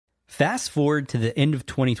Fast forward to the end of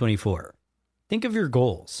 2024. Think of your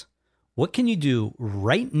goals. What can you do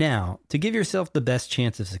right now to give yourself the best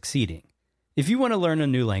chance of succeeding? If you want to learn a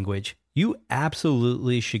new language, you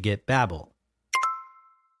absolutely should get Babbel.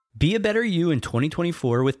 Be a better you in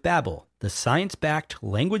 2024 with Babbel, the science-backed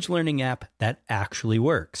language learning app that actually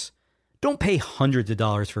works. Don't pay hundreds of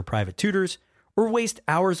dollars for private tutors or waste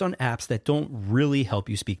hours on apps that don't really help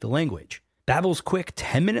you speak the language. Babbel's quick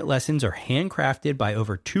 10-minute lessons are handcrafted by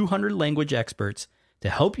over 200 language experts to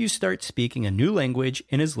help you start speaking a new language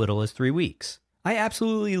in as little as 3 weeks. I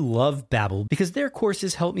absolutely love Babbel because their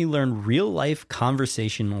courses help me learn real-life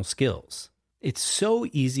conversational skills. It's so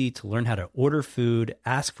easy to learn how to order food,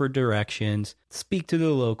 ask for directions, speak to the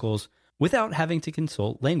locals without having to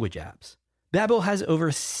consult language apps. Babbel has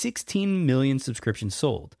over 16 million subscriptions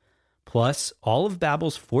sold. Plus, all of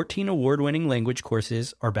Babbel's 14 award-winning language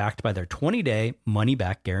courses are backed by their 20-day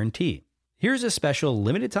money-back guarantee. Here's a special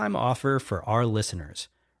limited-time offer for our listeners.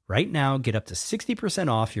 Right now, get up to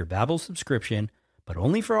 60% off your Babbel subscription, but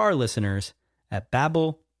only for our listeners at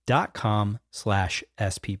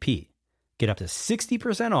babbel.com/SPP. Get up to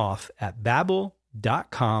 60% off at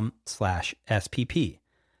babbel.com/SPP.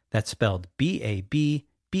 That's spelled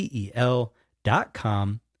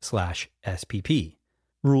BABBEL.com/SPP.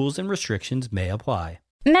 Rules and restrictions may apply.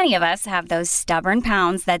 Many of us have those stubborn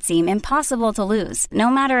pounds that seem impossible to lose,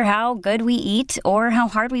 no matter how good we eat or how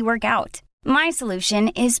hard we work out. My solution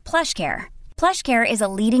is PlushCare. PlushCare is a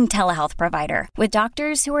leading telehealth provider with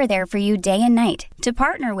doctors who are there for you day and night to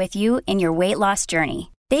partner with you in your weight loss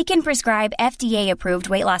journey. They can prescribe FDA-approved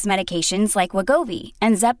weight loss medications like Wegovy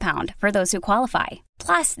and Zepbound for those who qualify.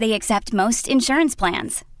 Plus, they accept most insurance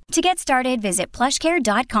plans. To get started, visit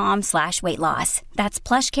plushcare.com/weightloss. That's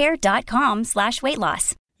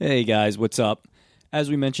plushcare.com/weightloss. Hey guys, what's up? As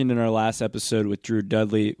we mentioned in our last episode with Drew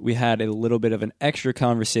Dudley, we had a little bit of an extra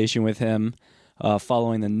conversation with him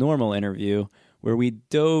following the normal interview where we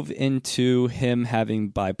dove into him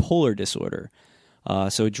having bipolar disorder.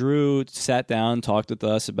 So Drew sat down, talked with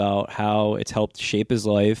us about how it's helped shape his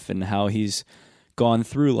life and how he's gone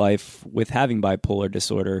through life with having bipolar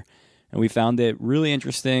disorder. And we found it really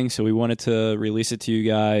interesting, so we wanted to release it to you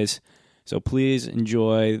guys. So please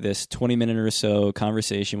enjoy this 20-minute or so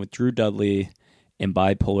conversation with Drew Dudley in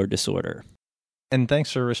bipolar disorder. And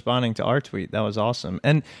thanks for responding to our tweet. That was awesome.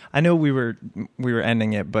 And I know we were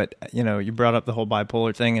ending it, but you brought up the whole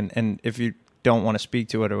bipolar thing, and if you don't want to speak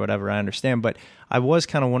to it or whatever, I understand. But I was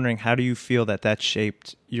kind of wondering, how do you feel that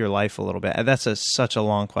shaped your life a little bit? That's such a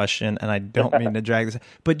long question, and I don't mean to drag this,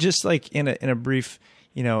 but just like in a brief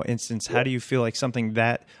instance, how do you feel like something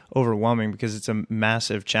that overwhelming, because it's a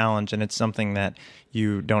massive challenge and it's something that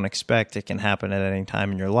you don't expect, it can happen at any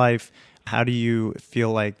time in your life. How do you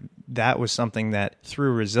feel like that was something that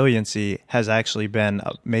through resiliency has actually been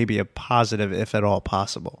maybe a positive, if at all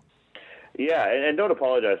possible? Yeah, and don't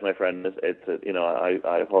apologize, my friend.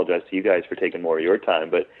 I apologize to you guys for taking more of your time,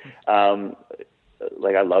 but I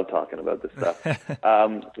love talking about this stuff.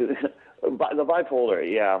 The bipolar,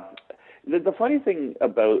 yeah. The funny thing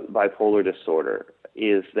about bipolar disorder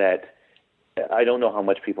is that I don't know how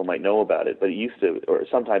much people might know about it, but it used to, or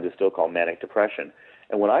sometimes it's still called manic depression.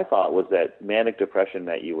 And what I thought was that manic depression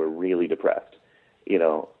meant you were really depressed,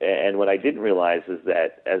 and what I didn't realize is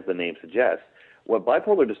that, as the name suggests, what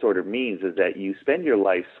bipolar disorder means is that you spend your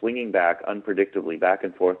life swinging back unpredictably back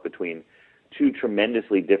and forth between two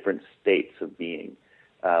tremendously different states of being,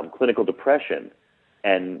 clinical depression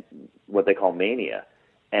and what they call mania.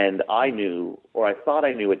 And I knew, or I thought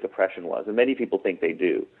I knew what depression was, and many people think they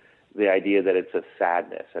do, the idea that it's a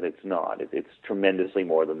sadness, and it's not. It's tremendously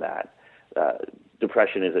more than that.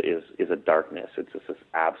 Depression is a darkness. It's just this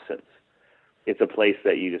absence. It's a place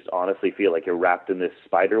that you just honestly feel like you're wrapped in this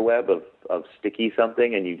spider web of sticky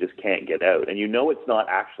something, and you just can't get out. And it's not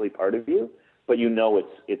actually part of you, but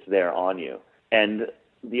it's there on you. And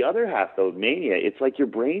the other half, though, mania, it's like your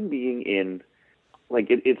brain being in,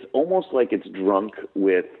 it's almost like it's drunk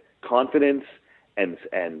with confidence and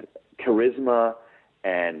charisma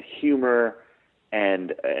and humor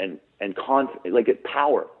and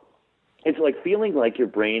power. It's like feeling like your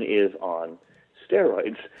brain is on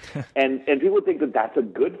steroids, and people think that that's a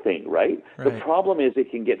good thing, right? The problem is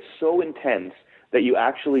it can get so intense that you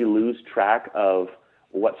actually lose track of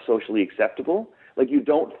what's socially acceptable. Like, you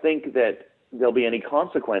don't think that there'll be any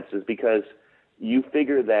consequences because you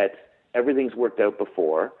figure that everything's worked out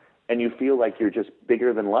before, and you feel like you're just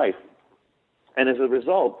bigger than life. And as a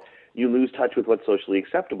result, you lose touch with what's socially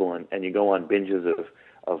acceptable, and you go on binges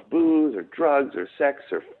of booze or drugs or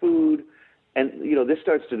sex or food. And, this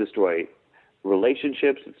starts to destroy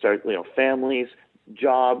relationships. It starts, families,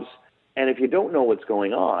 jobs, And if you don't know what's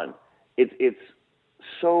going on, it's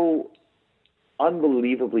so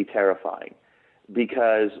unbelievably terrifying,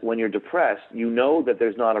 because when you're depressed, you know that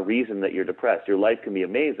there's not a reason that you're depressed. Your life can be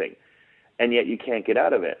amazing, and yet you can't get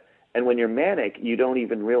out of it. And when you're manic, you don't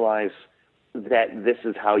even realize that this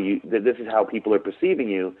is how people are perceiving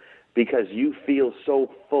you, because you feel so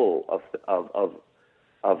full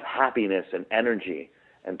of happiness and energy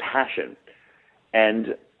and passion.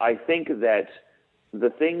 And I think that the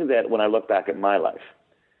thing that, when I look back at my life,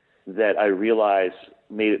 that I realized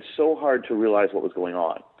made it so hard to realize what was going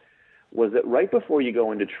on, was that right before you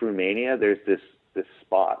go into true mania, there's this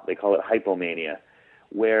spot, they call it hypomania,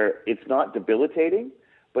 where it's not debilitating,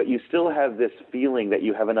 but you still have this feeling that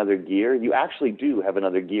you have another gear. You actually do have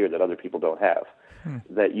another gear that other people don't have.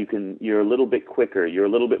 That you're a little bit quicker, you're a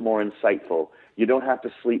little bit more insightful, you don't have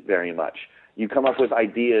to sleep very much, you come up with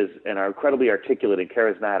ideas and are incredibly articulate and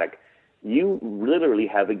charismatic. You literally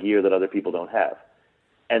have a gear that other people don't have.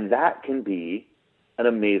 And that can be an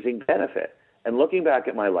amazing benefit. And looking back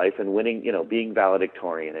at my life and winning, being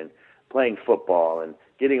valedictorian and playing football and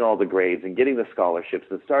getting all the grades and getting the scholarships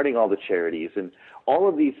and starting all the charities and all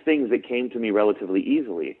of these things that came to me relatively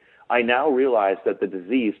easily, I now realize that the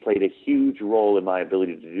disease played a huge role in my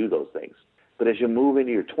ability to do those things. But as you move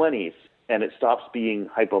into your 20s and it stops being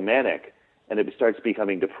hypomanic and it starts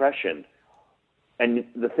becoming depression, and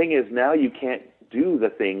the thing is, now you can't do the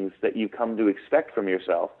things that you come to expect from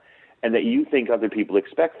yourself and that you think other people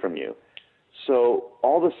expect from you. So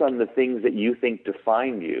all of a sudden, the things that you think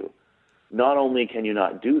define you, not only can you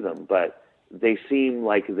not do them, but they seem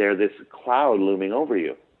like they're this cloud looming over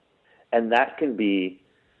you. And that can be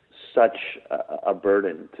such a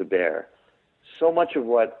burden to bear. So much of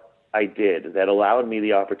what I did that allowed me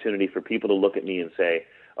the opportunity for people to look at me and say,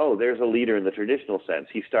 oh, there's a leader in the traditional sense.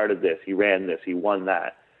 He started this, he ran this, he won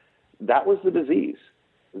that. That was the disease.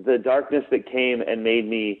 The darkness that came and made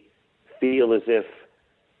me feel as if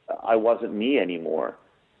I wasn't me anymore,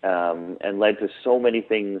 and led to so many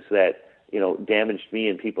things that, damaged me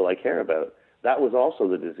and people I care about. That was also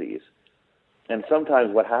the disease. And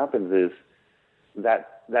sometimes what happens is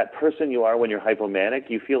that person you are when you're hypomanic,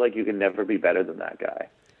 you feel like you can never be better than that guy.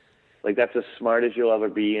 Like, that's as smart as you'll ever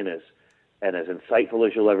be and as insightful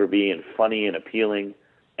as you'll ever be and funny and appealing.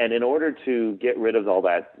 And in order to get rid of all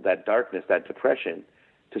that darkness, that depression,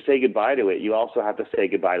 to say goodbye to it, you also have to say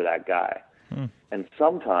goodbye to that guy. And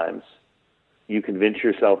sometimes you convince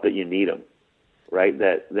yourself that you need him, right?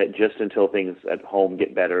 That just until things at home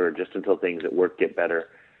get better, or just until things at work get better.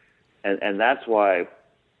 And that's why,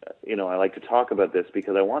 I like to talk about this,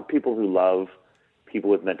 because I want people who love people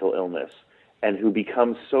with mental illness and who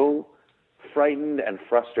become so frightened and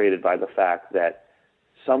frustrated by the fact that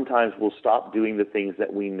sometimes we'll stop doing the things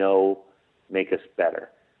that we know make us better.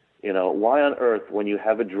 Why on earth, when you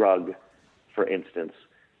have a drug, for instance,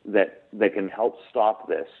 that can help stop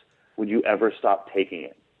this, would you ever stop taking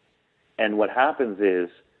it? And what happens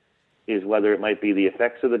is whether it might be the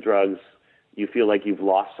effects of the drugs, you feel like you've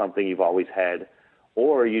lost something you've always had,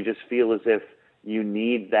 or you just feel as if you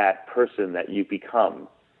need that person that you become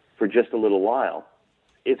for just a little while.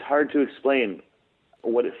 It's hard to explain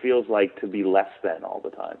what it feels like to be less than all the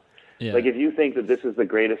time. Yeah. Like, if you think that this is the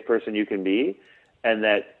greatest person you can be, and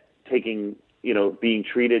that being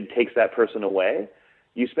treated takes that person away,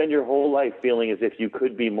 you spend your whole life feeling as if you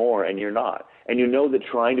could be more and you're not. And you know that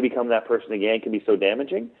trying to become that person again can be so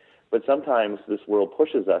damaging, but sometimes this world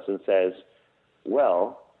pushes us and says,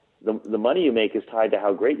 well, the money you make is tied to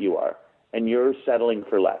how great you are, and you're settling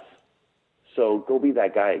for less. So go be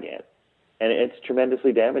that guy again. And it's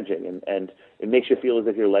tremendously damaging, and it makes you feel as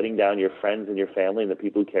if you're letting down your friends and your family and the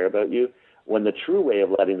people who care about you, when the true way of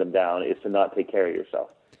letting them down is to not take care of yourself.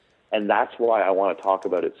 And that's why I want to talk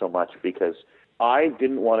about it so much, because I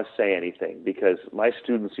didn't want to say anything, because my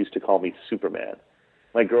students used to call me Superman.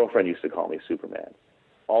 My girlfriend used to call me Superman.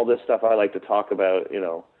 All this stuff I like to talk about,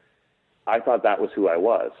 I thought that was who I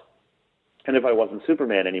was. And if I wasn't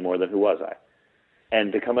Superman anymore, then who was I?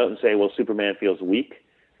 And to come out and say, well, Superman feels weak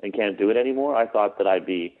and can't do it anymore, I thought that I'd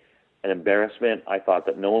be an embarrassment. I thought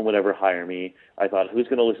that no one would ever hire me. I thought, who's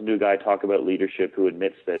going to listen to a guy talk about leadership who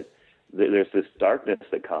admits that there's this darkness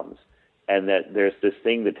that comes, and that there's this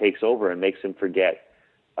thing that takes over and makes him forget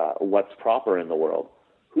what's proper in the world?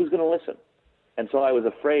 Who's going to listen? And so I was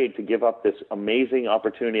afraid to give up this amazing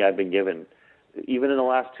opportunity I've been given, even in the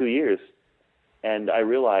last 2 years. And I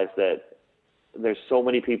realized that there's so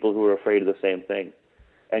many people who are afraid of the same thing.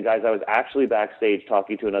 And guys, I was actually backstage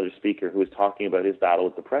talking to another speaker who was talking about his battle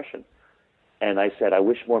with depression. And I said, I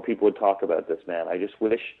wish more people would talk about this, man.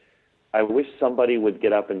 I wish somebody would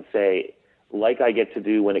get up and say, like I get to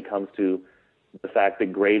do when it comes to the fact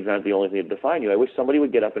that grades aren't the only thing that define you. I wish somebody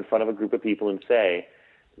would get up in front of a group of people and say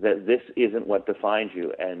that this isn't what defines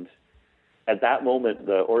you. And at that moment,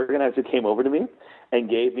 the organizer came over to me and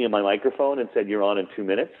gave me my microphone and said, "You're on in 2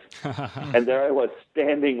 minutes." And there I was,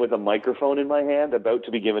 standing with a microphone in my hand, about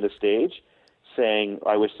to be given a stage, saying,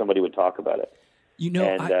 "I wish somebody would talk about it."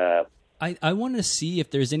 I want to see if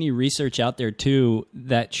there's any research out there, too,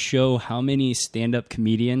 that show how many stand-up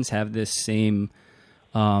comedians have this same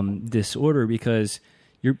disorder, because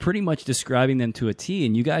you're pretty much describing them to a T,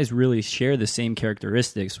 and you guys really share the same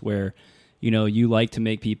characteristics where, you like to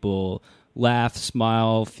make people laugh,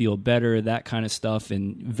 smile, feel better, that kind of stuff,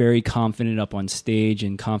 and very confident up on stage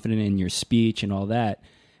and confident in your speech and all that.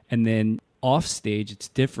 And then off stage, it's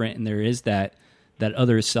different, and there is that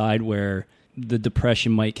other side where the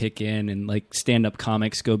depression might kick in, and like stand-up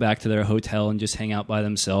comics go back to their hotel and just hang out by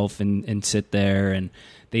themselves and sit there, and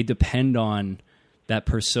they depend on that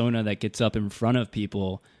persona that gets up in front of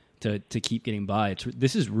people to keep getting by.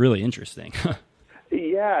 This is really interesting.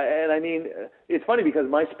 Yeah, and I mean, it's funny because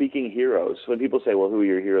my speaking heroes, when people say, well, who are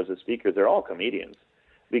your heroes as speakers, they're all comedians,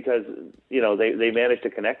 because, they manage to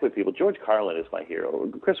connect with people. George Carlin is my hero.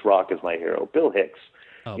 Chris Rock is my hero. Bill Hicks.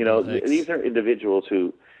 Bill Hicks. These are individuals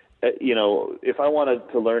who, if I wanted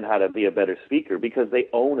to learn how to be a better speaker, because they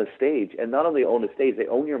own a stage, and not only own a stage, they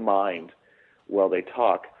own your mind while they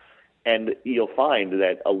talk. And you'll find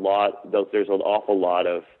that there's an awful lot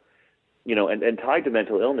of, and tied to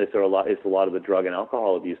mental illness, is a lot of the drug and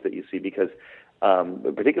alcohol abuse that you see, because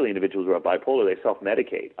particularly individuals who are bipolar, they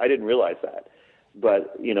self-medicate. I didn't realize that.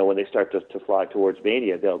 But, when they start to fly towards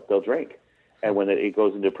mania, they'll drink. And when it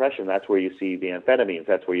goes into depression, that's where you see the amphetamines,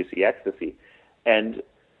 that's where you see ecstasy. And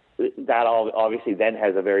that obviously then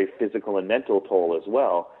has a very physical and mental toll as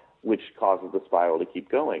well, which causes the spiral to keep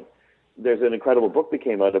going. There's an incredible book that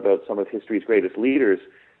came out about some of history's greatest leaders,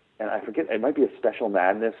 and I forget, it might be A Special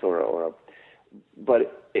Madness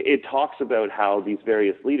but it talks about how these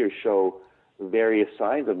various leaders show various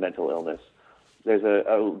signs of mental illness. There's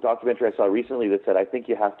a documentary I saw recently that said, I think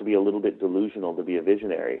you have to be a little bit delusional to be a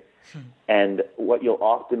visionary. And what you'll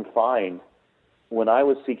often find, when I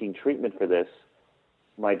was seeking treatment for this,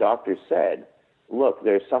 my doctor said, look,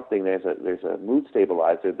 there's a mood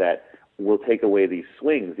stabilizer that will take away these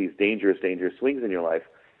swings, these dangerous swings in your life.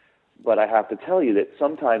 But I have to tell you that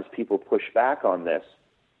sometimes people push back on this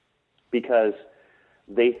because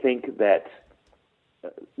they think that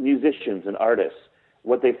musicians and artists,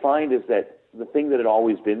 what they find is that the thing that had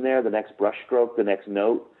always been there, the next brushstroke, the next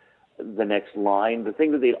note, the next line, the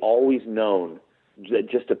thing that they'd always known that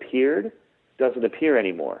just appeared, doesn't appear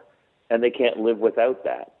anymore. And they can't live without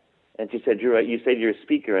that. And she said, Drew, you say you're a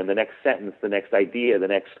speaker, and the next sentence, the next idea, the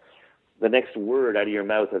next word out of your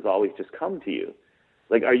mouth has always just come to you.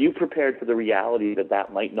 Like, are you prepared for the reality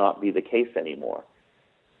that might not be the case anymore?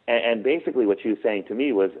 And basically what she was saying to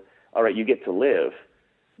me was, all right, you get to live,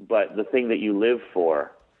 but the thing that you live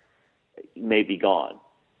for may be gone.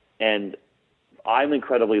 And I'm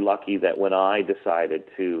incredibly lucky that when I decided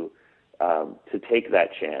to take that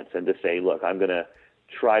chance and to say, look, I'm going to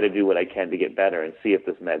try to do what I can to get better and see if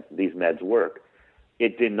these meds work,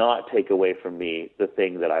 it did not take away from me the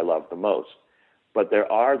thing that I love the most. But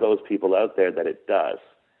there are those people out there that it does.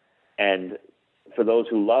 And for those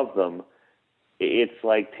who love them, it's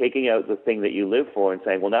like taking out the thing that you live for and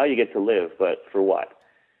saying, well, now you get to live, but for what?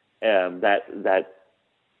 That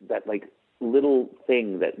like little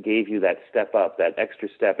thing that gave you that step up, that extra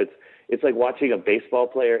step. It's like watching a baseball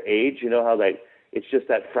player age. You know how it's just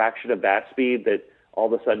that fraction of bat speed that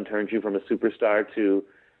all of a sudden turns you from a superstar to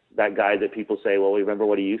that guy that people say, well, remember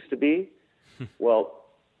what he used to be? Well,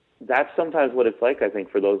 that's sometimes what it's like, I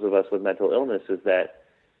think, for those of us with mental illness, is that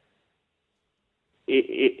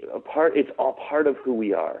it's all part of who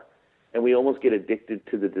we are. And we almost get addicted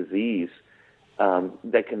to the disease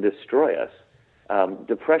that can destroy us.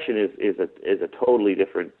 Depression is a totally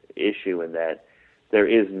different issue in that there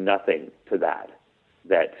is nothing to that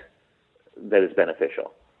is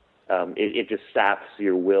beneficial. It just saps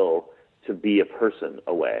your will to be a person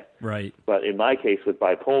away. Right. But in my case with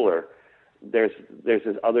bipolar, there's this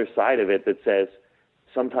other side of it that says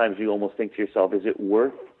sometimes you almost think to yourself, is it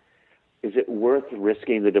worth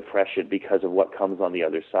risking the depression because of what comes on the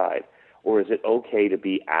other side? Or is it okay to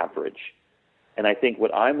be average? And I think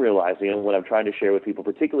what I'm realizing and what I'm trying to share with people,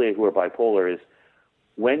 particularly who are bipolar, is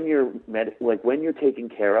when you're taken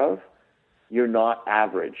care of, you're not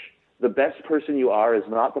average. The best person you are is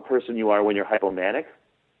not the person you are when you're hypomanic.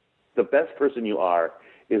 The best person you are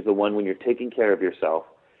is the one when you're taking care of yourself,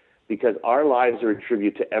 because our lives are a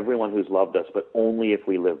tribute to everyone who's loved us, but only if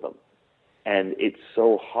we live them. And it's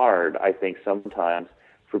so hard, I think, sometimes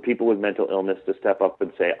for people with mental illness to step up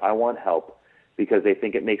and say, I want help, because they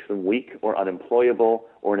think it makes them weak or unemployable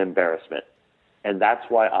or an embarrassment. And that's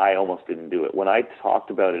why I almost didn't do it. When I talked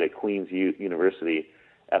about it at Queen's University,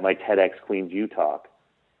 at my TEDx Queen's U talk,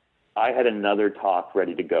 I had another talk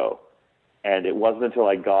ready to go. And it wasn't until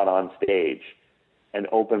I got on stage and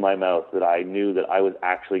opened my mouth that I knew that I was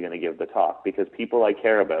actually going to give the talk, because people I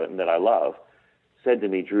care about and that I love said to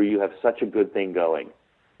me, Drew, you have such a good thing going.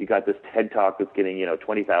 You got this TED Talk that's getting,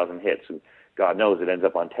 20,000 hits, and God knows it ends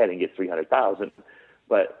up on TED and gets 300,000.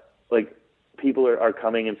 But like, people are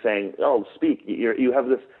coming and saying, oh, speak. You have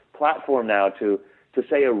this platform now to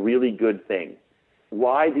say a really good thing.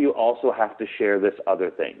 Why do you also have to share this other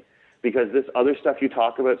thing? Because this other stuff you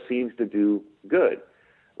talk about seems to do good.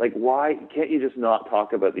 Like, why can't you just not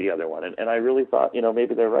talk about the other one? And I really thought,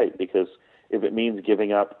 maybe they're right, because if it means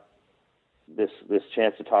giving up this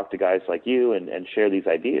chance to talk to guys like you and share these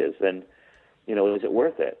ideas, then, is it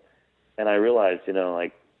worth it? And I realized, I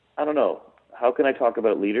don't know, how can I talk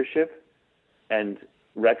about leadership and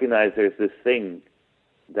recognize there's this thing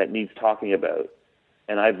that needs talking about?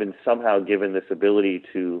 And I've been somehow given this ability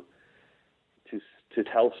to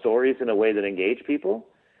tell stories in a way that engage people.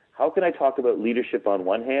 How can I talk about leadership on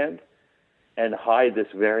one hand and hide this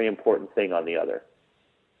very important thing on the other?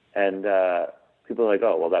 And people are like,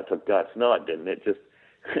 oh, well, that took guts. No, it didn't. It just,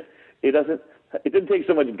 it didn't take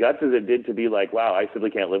so much guts as it did to be like, wow, I simply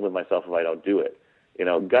can't live with myself if I don't do it.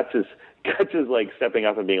 Guts is like stepping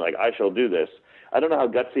up and being like, I shall do this. I don't know how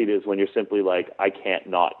gutsy it is when you're simply like, I can't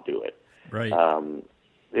not do it. Right.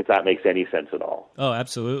 If that makes any sense at all. Oh,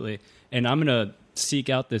 absolutely. And I'm going to seek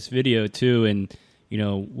out this video too, and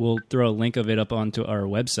we'll throw a link of it up onto our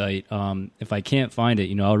website. If I can't find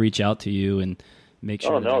it, I'll reach out to you and make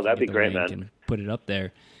sure. Oh, no, that'd be great, man. And put it up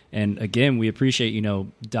there. And again, we appreciate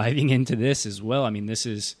diving into this as well. I mean, this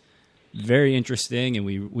is very interesting, and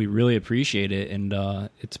we really appreciate it. And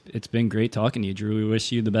it's been great talking to you, Drew. We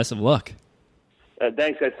wish you the best of luck.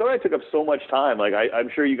 Thanks, guys. Sorry I took up so much time. Like I'm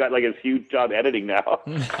sure you got like a huge job editing now.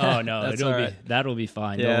 Oh no, that'll be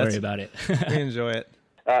fine. Yeah, Don't worry about it. We enjoy it.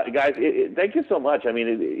 Guys, thank you so much. I mean,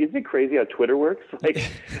 isn't it crazy how Twitter works? Like,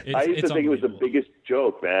 I used to think it was the biggest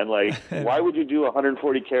joke, man. Like, why would you do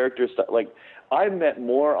 140 character stuff? Like, I've met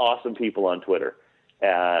more awesome people on Twitter,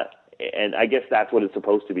 and I guess that's what it's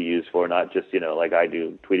supposed to be used for, not just like I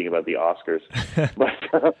do, tweeting about the Oscars.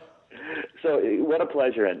 But so, what a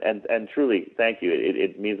pleasure, and truly, thank you.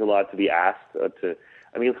 It means a lot to be asked to.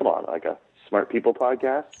 I mean, come on, like a Smart People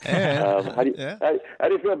podcast. How do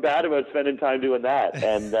you feel bad about spending time doing that?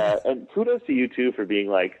 And kudos to you too for being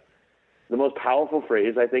like, the most powerful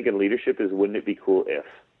phrase I think in leadership is "Wouldn't it be cool if?"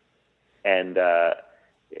 And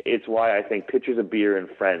it's why I think pitchers of beer and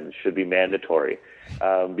friends should be mandatory,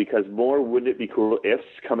 because more "Wouldn't it be cool ifs"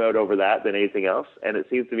 come out over that than anything else. And it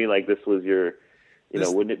seems to me like this was your.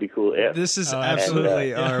 Wouldn't it be cool if? This is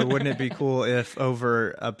absolutely our wouldn't it be cool if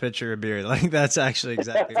over a pitcher of beer. Like, that's actually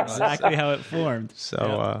exactly how it formed.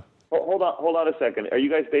 So hold on a second. Are you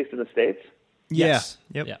guys based in the States? Yes.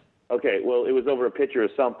 Yeah. Yep. Yeah. Okay, well, it was over a pitcher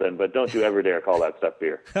of something, but don't you ever dare call that stuff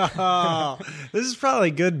beer. Oh, this is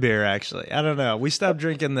probably good beer, actually. I don't know. We stopped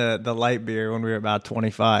drinking the light beer when we were about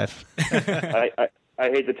 25. I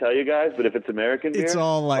hate to tell you guys, but if it's American beer, it's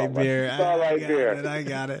all light beer. It's all light beer. I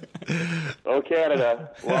got it. Oh, Canada,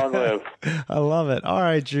 long live! I love it. All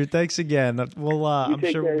right, Drew. Thanks again. Well, I'm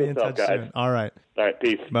sure we'll be in touch soon. All right. All right.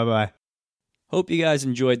 Peace. Bye. Hope you guys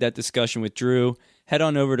enjoyed that discussion with Drew. Head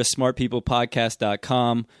on over to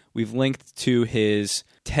smartpeoplepodcast.com. We've linked to his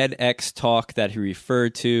TEDx talk that he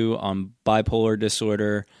referred to on bipolar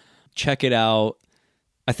disorder. Check it out.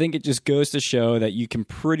 I think it just goes to show that you can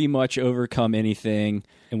pretty much overcome anything,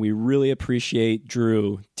 and we really appreciate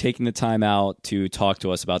Drew taking the time out to talk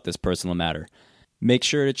to us about this personal matter. Make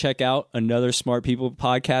sure to check out another Smart People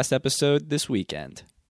podcast episode this weekend.